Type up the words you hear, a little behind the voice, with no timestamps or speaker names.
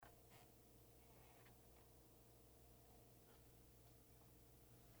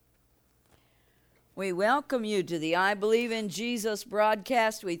We welcome you to the I Believe in Jesus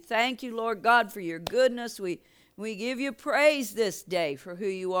broadcast. We thank you, Lord God, for your goodness. We give you praise this day for who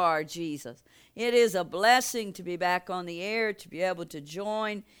you are, Jesus. It is a blessing to be back on the air, to be able to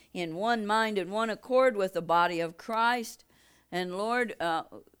join in one mind and one accord with the body of Christ. And Lord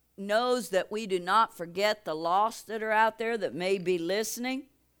knows that we do not forget the lost that are out there that may be listening.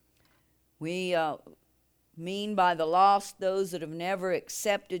 We mean by the lost those that have never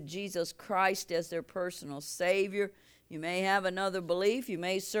accepted Jesus Christ as their personal Savior. You may have another belief, you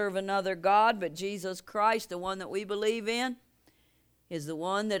may serve another God, but Jesus Christ, the one that we believe in, is the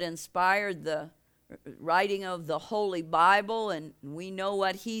one that inspired the writing of the Holy Bible, and we know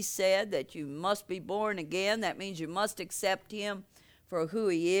what he said, that you must be born again. That means you must accept him for who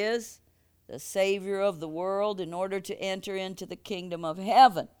he is, the Savior of the world, in order to enter into the kingdom of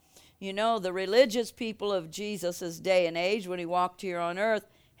heaven. You know, the religious people of Jesus' day and age, when he walked here on earth,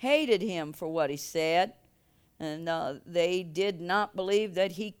 hated him for what he said. And they did not believe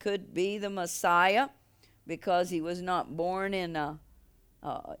that he could be the Messiah because he was not born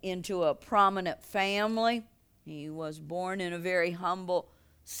into a prominent family. He was born in a very humble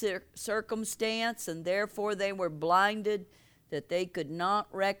circumstance, and therefore they were blinded that they could not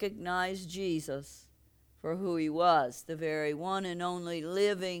recognize Jesus for who he was, the very one and only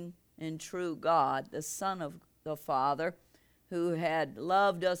living and true God, the Son of the Father, who had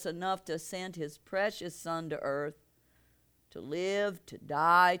loved us enough to send his precious Son to earth to live, to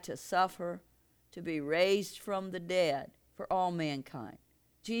die, to suffer, to be raised from the dead for all mankind.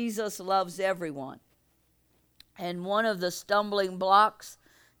 Jesus loves everyone. And one of the stumbling blocks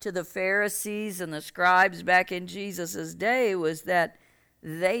to the Pharisees and the scribes back in Jesus' day was that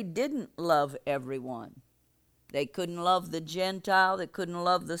they didn't love everyone. They couldn't love the Gentile, they couldn't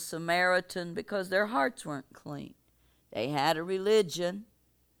love the Samaritan because their hearts weren't clean. They had a religion,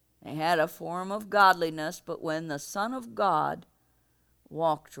 they had a form of godliness, but when the Son of God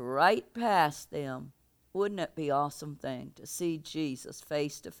walked right past them, wouldn't it be an awesome thing to see Jesus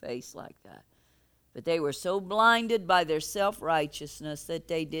face to face like that? But they were so blinded by their self-righteousness that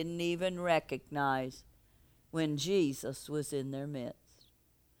they didn't even recognize when Jesus was in their midst.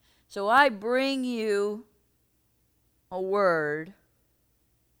 So I bring you a word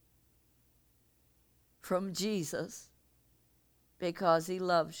from Jesus because he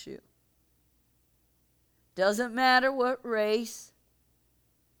loves you. Doesn't matter what race.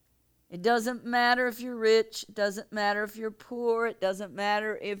 It doesn't matter if you're rich. It doesn't matter if you're poor. It doesn't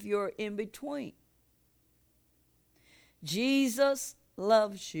matter if you're in between. Jesus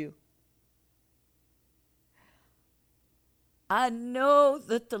loves you. I know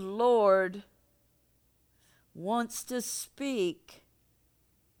that the Lord wants to speak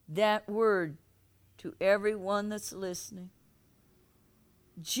that word to everyone that's listening.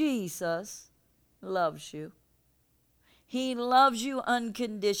 Jesus loves you. He loves you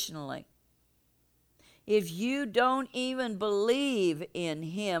unconditionally. If you don't even believe in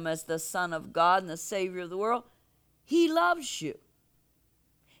him as the Son of God and the Savior of the world, he loves you.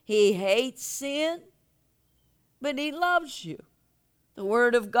 He hates sin, but he loves you. The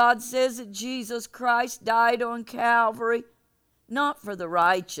Word of God says that Jesus Christ died on Calvary, not for the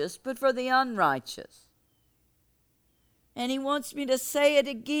righteous, but for the unrighteous. And he wants me to say it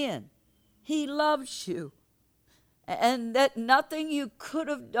again. He loves you. And that nothing you could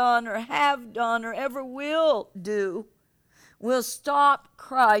have done or have done or ever will do will stop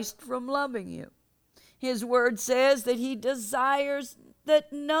Christ from loving you. His Word says that he desires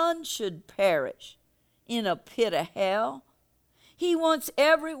that none should perish in a pit of hell. He wants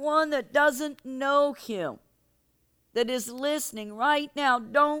everyone that doesn't know him, that is listening right now.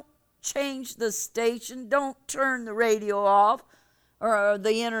 Don't change the station. Don't turn the radio off or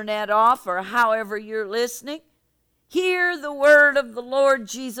the internet off or however you're listening. Hear the word of the Lord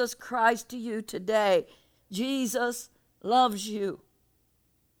Jesus Christ to you today. Jesus loves you.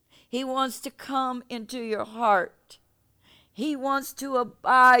 He wants to come into your heart. He wants to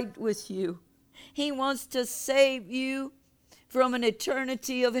abide with you. He wants to save you from an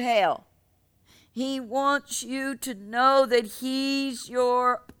eternity of hell. He wants you to know that he's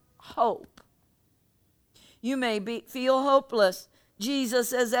your hope. You may feel hopeless. Jesus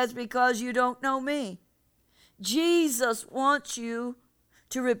says that's because you don't know me. Jesus wants you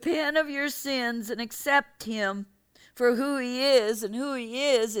to repent of your sins and accept him for who he is, and who he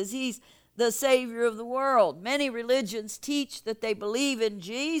is he's the Savior of the world. Many religions teach that they believe in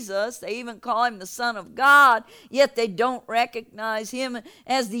Jesus. They even call him the Son of God, yet they don't recognize him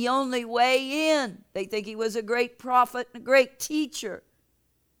as the only way in. They think he was a great prophet and a great teacher.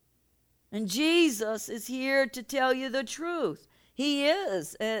 And Jesus is here to tell you the truth. He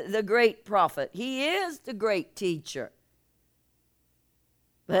is the great prophet. He is the great teacher.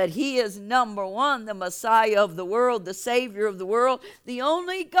 But he is number one, the Messiah of the world, the Savior of the world, the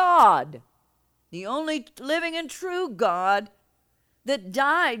only God, the only living and true God that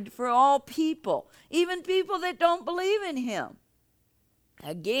died for all people, even people that don't believe in him.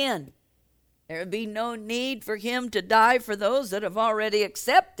 Again, there would be no need for him to die for those that have already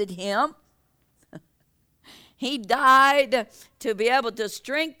accepted him. He died to be able to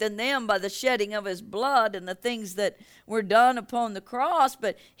strengthen them by the shedding of his blood and the things that were done upon the cross,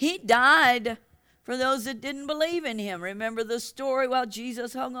 but he died for those that didn't believe in him. Remember the story while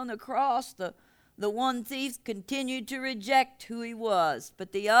Jesus hung on the cross? The one thief continued to reject who he was,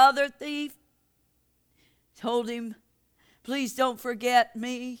 but the other thief told him, please don't forget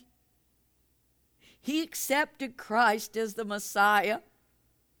me. He accepted Christ as the Messiah.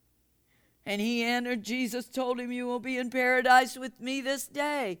 And he entered. Jesus told him, you will be in paradise with me this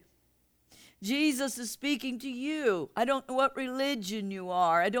day. Jesus is speaking to you. I don't know what religion you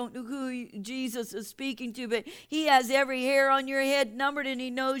are. I don't know who Jesus is speaking to, but he has every hair on your head numbered, and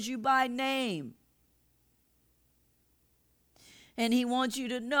he knows you by name. And he wants you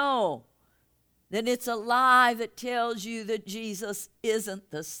to know that it's a lie that tells you that Jesus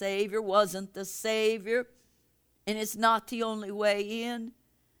isn't the Savior, wasn't the Savior, and it's not the only way in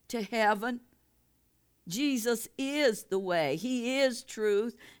to heaven. Jesus is the way. He is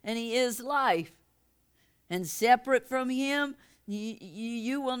truth, and he is life. And separate from him,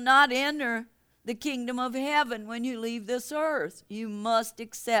 you will not enter the kingdom of heaven when you leave this earth. You must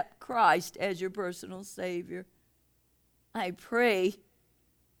accept Christ as your personal Savior. I pray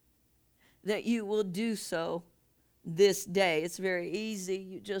that you will do so this day. It's very easy.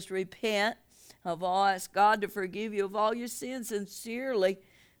 You just repent of all, ask God to forgive you of all your sins sincerely.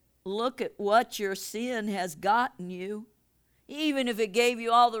 Look at what your sin has gotten you. Even if it gave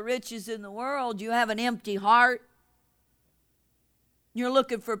you all the riches in the world, you have an empty heart. You're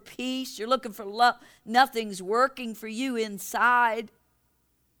looking for peace. You're looking for love. Nothing's working for you inside.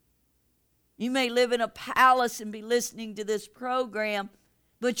 You may live in a palace and be listening to this program,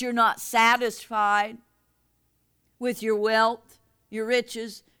 but you're not satisfied with your wealth, your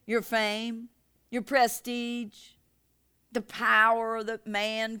riches, your fame, your prestige, the power that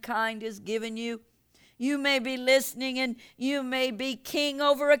mankind has given you. You may be listening and you may be king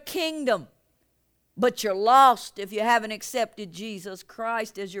over a kingdom, but you're lost if you haven't accepted Jesus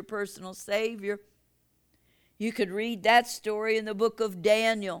Christ as your personal Savior. You could read that story in the book of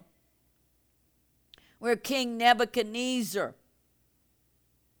Daniel, where King Nebuchadnezzar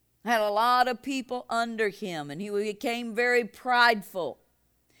had a lot of people under him, and he became very prideful.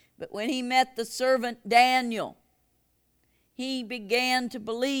 But when he met the servant Daniel, he began to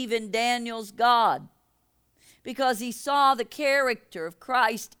believe in Daniel's God because he saw the character of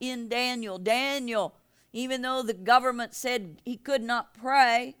Christ in Daniel. Daniel, even though the government said he could not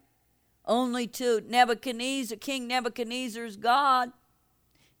pray only to Nebuchadnezzar, King Nebuchadnezzar's God,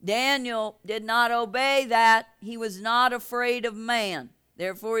 Daniel did not obey that. He was not afraid of man.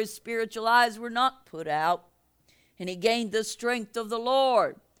 Therefore, his spiritual eyes were not put out, and he gained the strength of the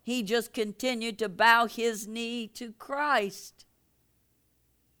Lord. He just continued to bow his knee to Christ.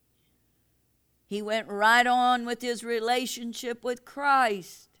 He went right on with his relationship with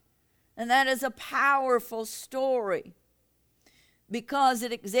Christ. And that is a powerful story because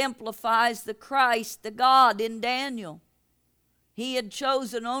it exemplifies the Christ, the God in Daniel. He had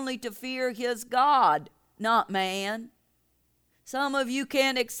chosen only to fear his God, not man. Some of you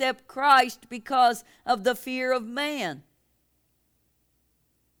can't accept Christ because of the fear of man.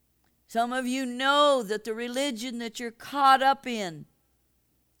 Some of you know that the religion that you're caught up in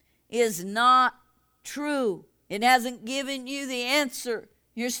is not true. It hasn't given you the answer.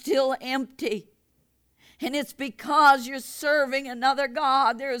 You're still empty. And it's because you're serving another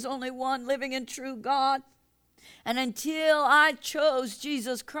God. There is only one living and true God. And until I chose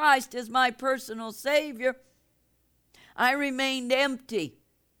Jesus Christ as my personal Savior, I remained empty.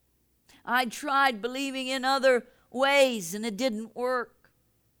 I tried believing in other ways and it didn't work.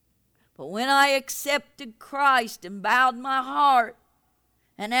 But when I accepted Christ and bowed my heart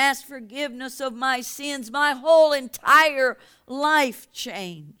and asked forgiveness of my sins, my whole entire life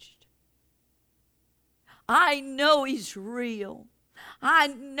changed. I know He's real. I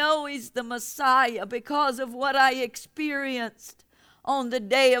know He's the Messiah because of what I experienced on the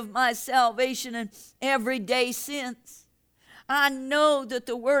day of my salvation and every day since. I know that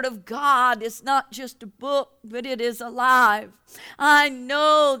the Word of God is not just a book, but it is alive. I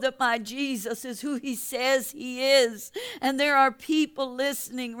know that my Jesus is who He says He is. And there are people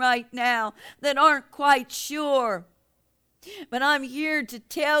listening right now that aren't quite sure But I'm here to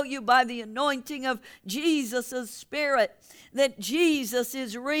tell you by the anointing of Jesus' Spirit that Jesus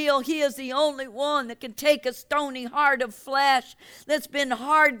is real. He is the only one that can take a stony heart of flesh that's been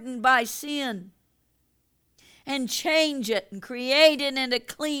hardened by sin and change it and create it in a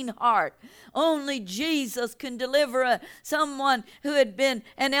clean heart. Only Jesus can deliver someone who had been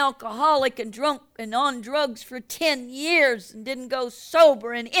an alcoholic and drunk and on drugs for 10 years and didn't go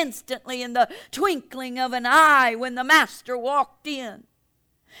sober, and instantly in the twinkling of an eye when the Master walked in.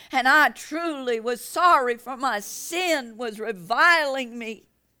 And I truly was sorry, for my sin was reviling me.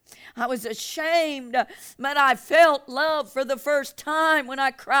 I was ashamed, but I felt love for the first time when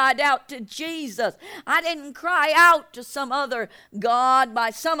I cried out to Jesus. I didn't cry out to some other God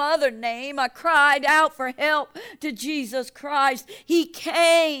by some other name. I cried out for help to Jesus Christ. He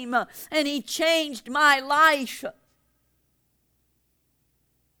came and He changed my life.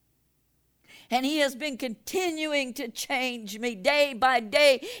 And He has been continuing to change me day by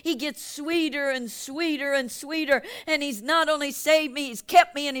day. He gets sweeter and sweeter and sweeter. And He's not only saved me, He's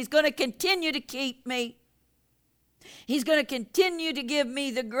kept me, and He's going to continue to keep me. He's going to continue to give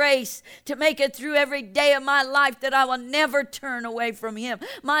me the grace to make it through every day of my life, that I will never turn away from Him.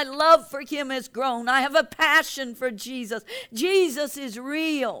 My love for Him has grown. I have a passion for Jesus. Jesus is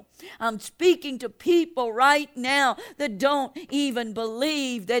real. I'm speaking to people right now that don't even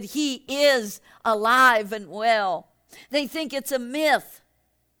believe that He is alive and well. They think it's a myth.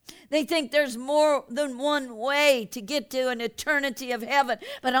 They think there's more than one way to get to an eternity of heaven.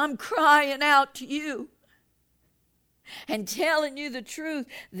 But I'm crying out to you and telling you the truth.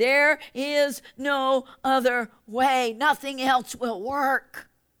 There is no other way. Nothing else will work.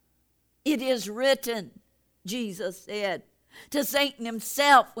 It is written, Jesus said to Satan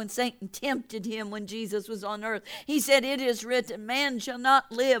himself when Satan tempted Him when Jesus was on earth. He said, it is written, man shall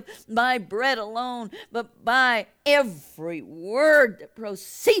not live by bread alone, but by every word that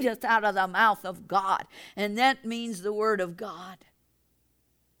proceedeth out of the mouth of God. And that means the word of God.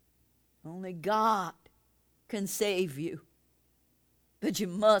 Only God can save you. But you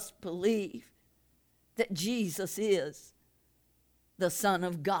must believe that Jesus is the Son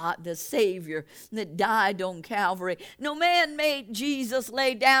of God, the Savior that died on Calvary. No man made Jesus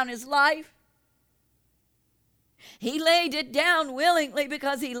lay down His life. He laid it down willingly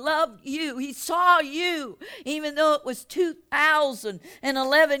because He loved you. He saw you, even though it was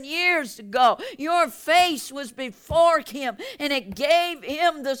 2011 years ago. Your face was before Him, and it gave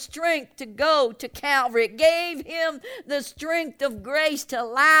Him the strength to go to Calvary. It gave Him the strength of grace to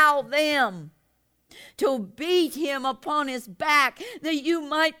allow them to beat Him upon His back, that you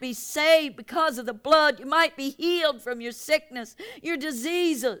might be saved because of the blood. You might be healed from your sickness, your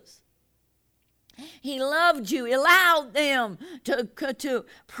diseases. He loved you. He allowed them to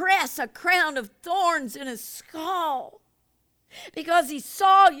press a crown of thorns in His skull because He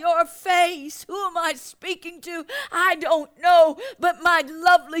saw your face. Who am I speaking to? I don't know, but my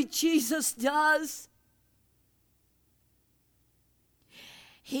lovely Jesus does.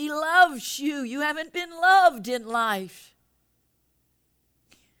 He loves you. You haven't been loved in life.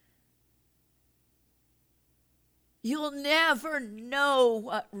 You'll never know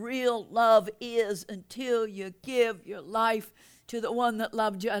what real love is until you give your life to the one that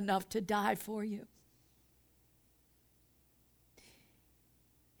loved you enough to die for you.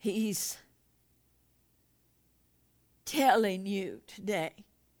 He's telling you today,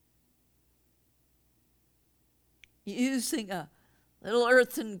 using a little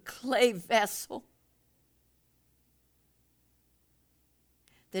earthen clay vessel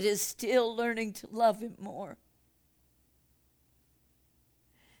that is still learning to love Him more,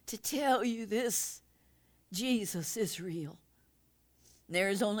 to tell you this: Jesus is real. There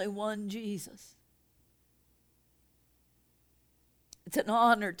is only one Jesus. It's an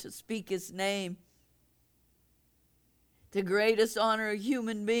honor to speak His name. The greatest honor a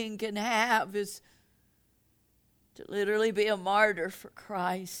human being can have is to literally be a martyr for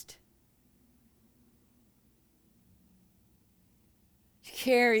Christ. To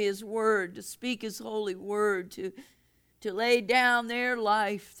carry His word, to speak His holy word, to lay down their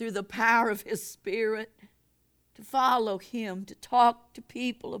life through the power of His Spirit, to follow Him, to talk to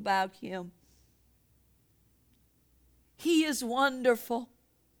people about Him. He is wonderful.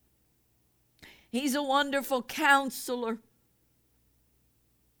 He's a wonderful counselor.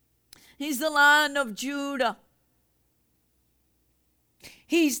 He's the Lion of Judah.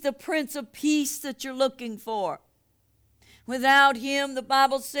 He's the Prince of Peace that you're looking for. Without Him, the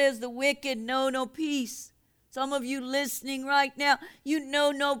Bible says, the wicked know no peace. Some of you listening right now, you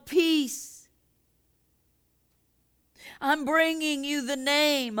know no peace. I'm bringing you the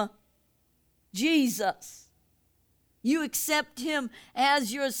name Jesus. You accept him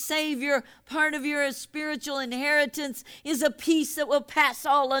as your Savior. Part of your spiritual inheritance is a peace that will pass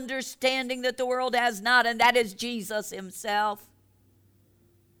all understanding that the world has not, and that is Jesus himself.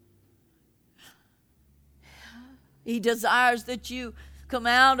 He desires that you come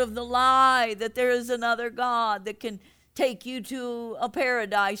out of the lie that there is another God that can take you to a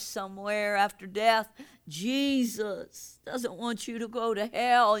paradise somewhere after death. Jesus doesn't want you to go to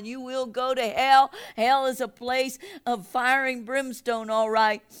hell, and you will go to hell. Hell is a place of firing brimstone, all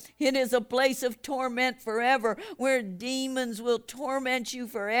right. It is a place of torment forever, where demons will torment you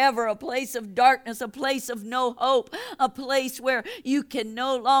forever, a place of darkness, a place of no hope, a place where you can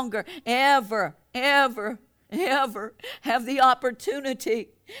no longer ever have the opportunity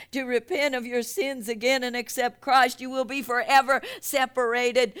to repent of your sins again and accept Christ. You will be forever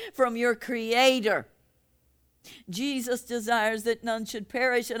separated from your Creator. Jesus desires that none should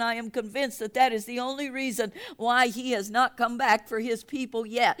perish, and I am convinced that that is the only reason why he has not come back for his people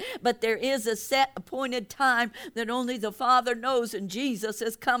yet. But there is a set appointed time that only the Father knows, and Jesus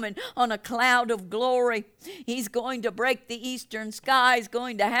is coming on a cloud of glory. He's going to break the eastern sky. He's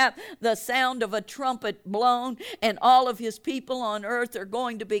going to have the sound of a trumpet blown, and all of his people on earth are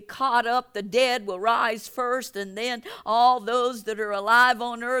going to be caught up. The dead will rise first, and then all those that are alive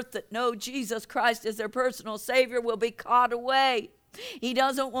on earth that know Jesus Christ as their personal Savior will be caught away. He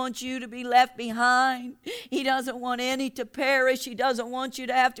doesn't want you to be left behind. He doesn't want any to perish. He doesn't want you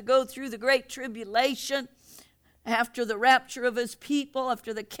to have to go through the great tribulation after the rapture of his people,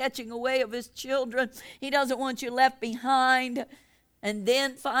 after the catching away of his children. He doesn't want you left behind and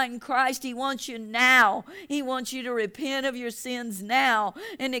then find Christ. He wants you now. He wants you to repent of your sins now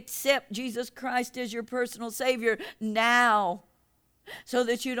and accept Jesus Christ as your personal Savior now, so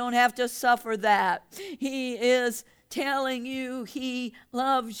that you don't have to suffer that. He is telling you he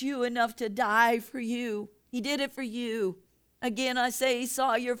loves you enough to die for you. He did it for you. Again, I say, he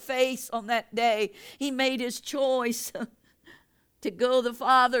saw your face on that day. He made his choice to go the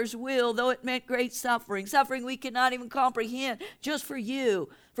Father's will, though it meant great suffering. Suffering we cannot even comprehend, just for you,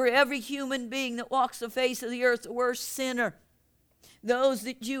 for every human being that walks the face of the earth, the worst sinner. Those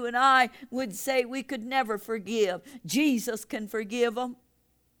that you and I would say we could never forgive. Jesus can forgive them.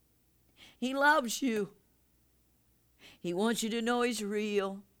 He loves you. He wants you to know he's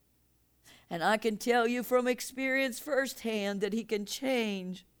real. And I can tell you from experience firsthand that he can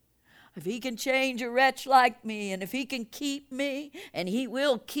change. If he can change a wretch like me, and if he can keep me, and he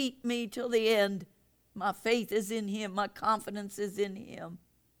will keep me till the end, my faith is in him. My confidence is in him.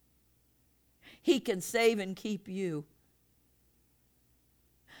 He can save and keep you.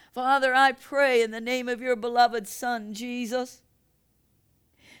 Father, I pray in the name of your beloved Son, Jesus,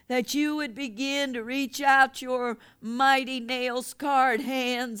 that you would begin to reach out your mighty nail-scarred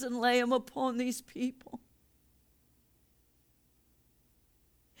hands and lay them upon these people.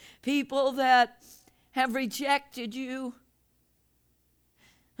 People that have rejected you.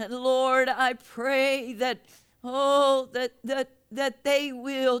 And Lord, I pray that they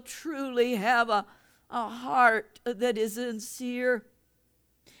will truly have a heart that is sincere,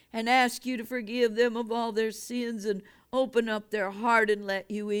 and ask you to forgive them of all their sins and open up their heart and let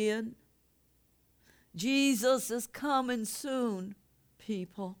you in. Jesus is coming soon,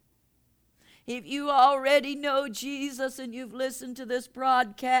 people. If you already know Jesus and you've listened to this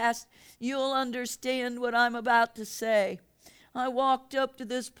broadcast, you'll understand what I'm about to say. I walked up to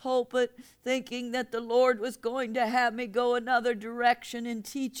this pulpit thinking that the Lord was going to have me go another direction in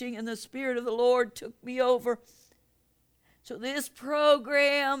teaching, and the Spirit of the Lord took me over. So this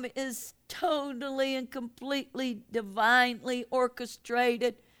program is totally and completely divinely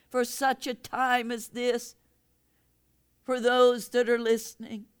orchestrated for such a time as this, for those that are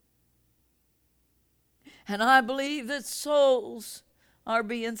listening. And I believe that souls are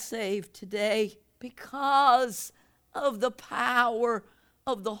being saved today because of the power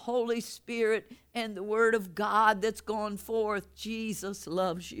of the Holy Spirit and the Word of God that's gone forth. Jesus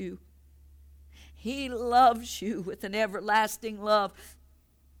loves you. He loves you with an everlasting love.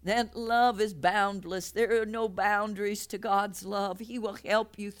 That love is boundless. There are no boundaries to God's love. He will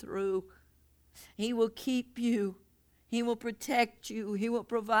help you through. He will keep you. He will protect you. He will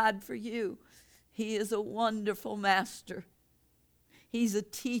provide for you. He is a wonderful master. He's a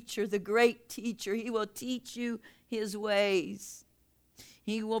teacher, the great teacher. He will teach you his ways.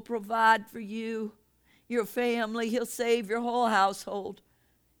 He will provide for you, your family. He'll save your whole household.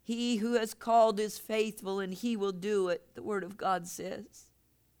 He who has called is faithful, and he will do it, the Word of God says.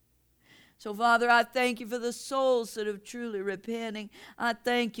 So, Father, I thank you for the souls that are truly repenting. I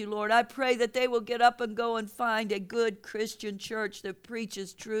thank you, Lord. I pray that they will get up and go and find a good Christian church that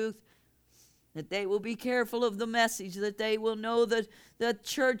preaches truth. that they will be careful of the message, that they will know that the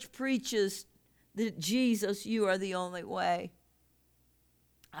church preaches that Jesus, you are the only way.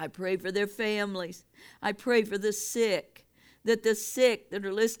 I pray for their families. I pray for the sick, that the sick that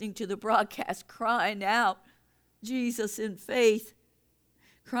are listening to the broadcast crying out, Jesus, in faith,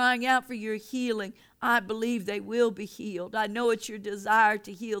 crying out for your healing. I believe they will be healed. I know it's your desire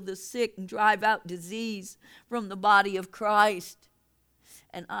to heal the sick and drive out disease from the body of Christ.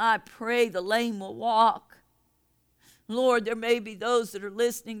 And I pray the lame will walk. Lord, there may be those that are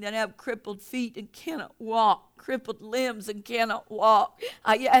listening that have crippled feet and cannot walk, crippled limbs and cannot walk.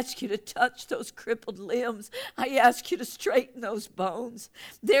 I ask you to touch those crippled limbs. I ask you to straighten those bones.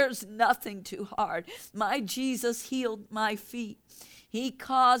 There's nothing too hard. My Jesus healed my feet. He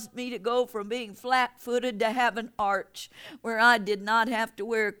caused me to go from being flat-footed to have an arch where I did not have to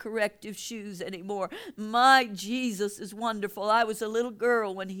wear corrective shoes anymore. My Jesus is wonderful. I was a little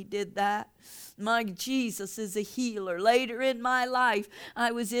girl when he did that. My Jesus is a healer. Later in my life,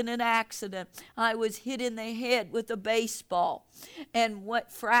 I was in an accident. I was hit in the head with a baseball and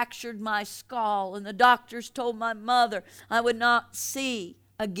what fractured my skull. And the doctors told my mother I would not see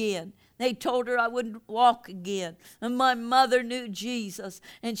again. They told her I wouldn't walk again. And my mother knew Jesus,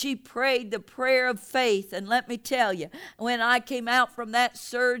 and she prayed the prayer of faith. And let me tell you, when I came out from that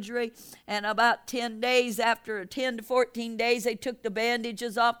surgery, and about 10 to 14 days, they took the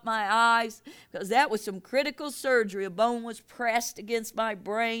bandages off my eyes, because that was some critical surgery. A bone was pressed against my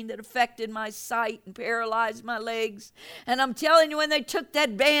brain that affected my sight and paralyzed my legs. And I'm telling you, when they took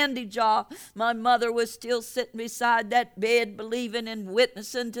that bandage off, my mother was still sitting beside that bed, believing and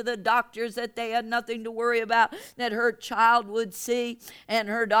witnessing to the doctor that they had nothing to worry about, that her child would see and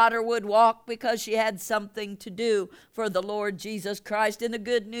her daughter would walk because she had something to do for the Lord Jesus Christ. And the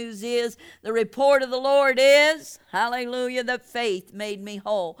good news is, the report of the Lord is, hallelujah, that faith made me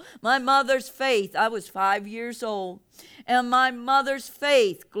whole. My mother's faith, I was 5 years old. And my mother's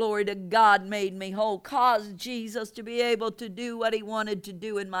faith, glory to God, made me whole, caused Jesus to be able to do what he wanted to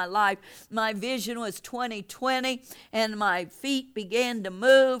do in my life. My vision was 20/20, and my feet began to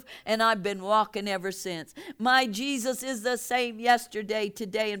move, and I've been walking ever since. My Jesus is the same yesterday,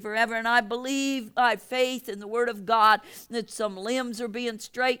 today, and forever, and I believe by faith in the Word of God that some limbs are being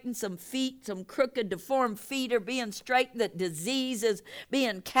straightened, some feet, some crooked, deformed feet are being straightened, that disease is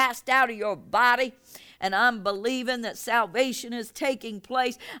being cast out of your body. And I'm believing that salvation is taking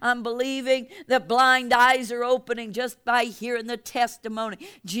place. I'm believing that blind eyes are opening just by hearing the testimony.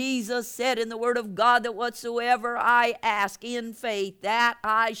 Jesus said in the Word of God that whatsoever I ask in faith, that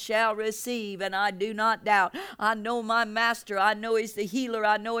I shall receive, and I do not doubt. I know my Master. I know he's the healer.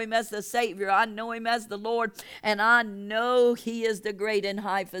 I know him as the Savior. I know him as the Lord. And I know he is the great and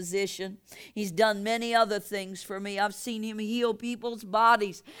high physician. He's done many other things for me. I've seen him heal people's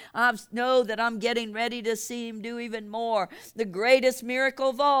bodies. I know that I'm getting ready to see him do even more. The greatest miracle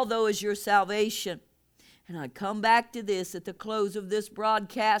of all, though, is your salvation. And I come back to this at the close of this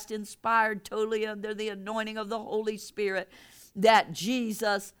broadcast, inspired totally under the anointing of the Holy Spirit, that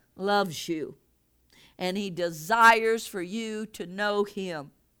Jesus loves you. And he desires for you to know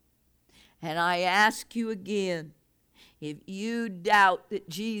him. And I ask you again, if you doubt that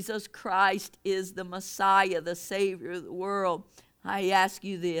Jesus Christ is the Messiah, the Savior of the world, I ask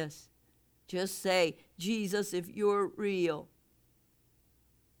you this. Just say, Jesus, if you're real,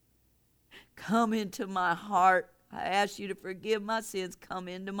 come into my heart. I ask you to forgive my sins. Come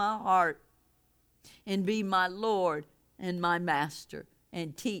into my heart and be my Lord and my Master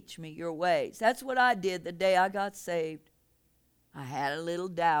and teach me your ways. That's what I did the day I got saved. I had a little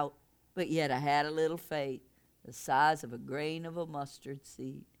doubt, but yet I had a little faith, the size of a grain of a mustard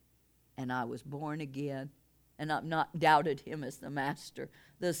seed. And I was born again. And I've not doubted him as the Master,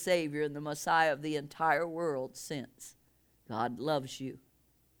 the Savior, and the Messiah of the entire world since. God loves you,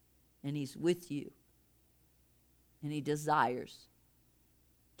 and he's with you, and he desires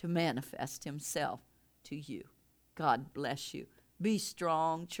to manifest himself to you. God bless you. Be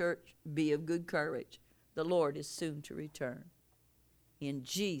strong, church. Be of good courage. The Lord is soon to return. In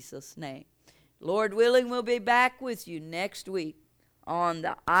Jesus' name. Lord willing, we'll be back with you next week on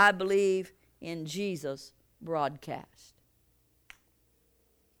the I Believe in Jesus broadcast.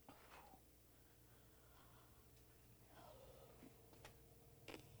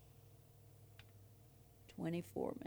 24 minutes.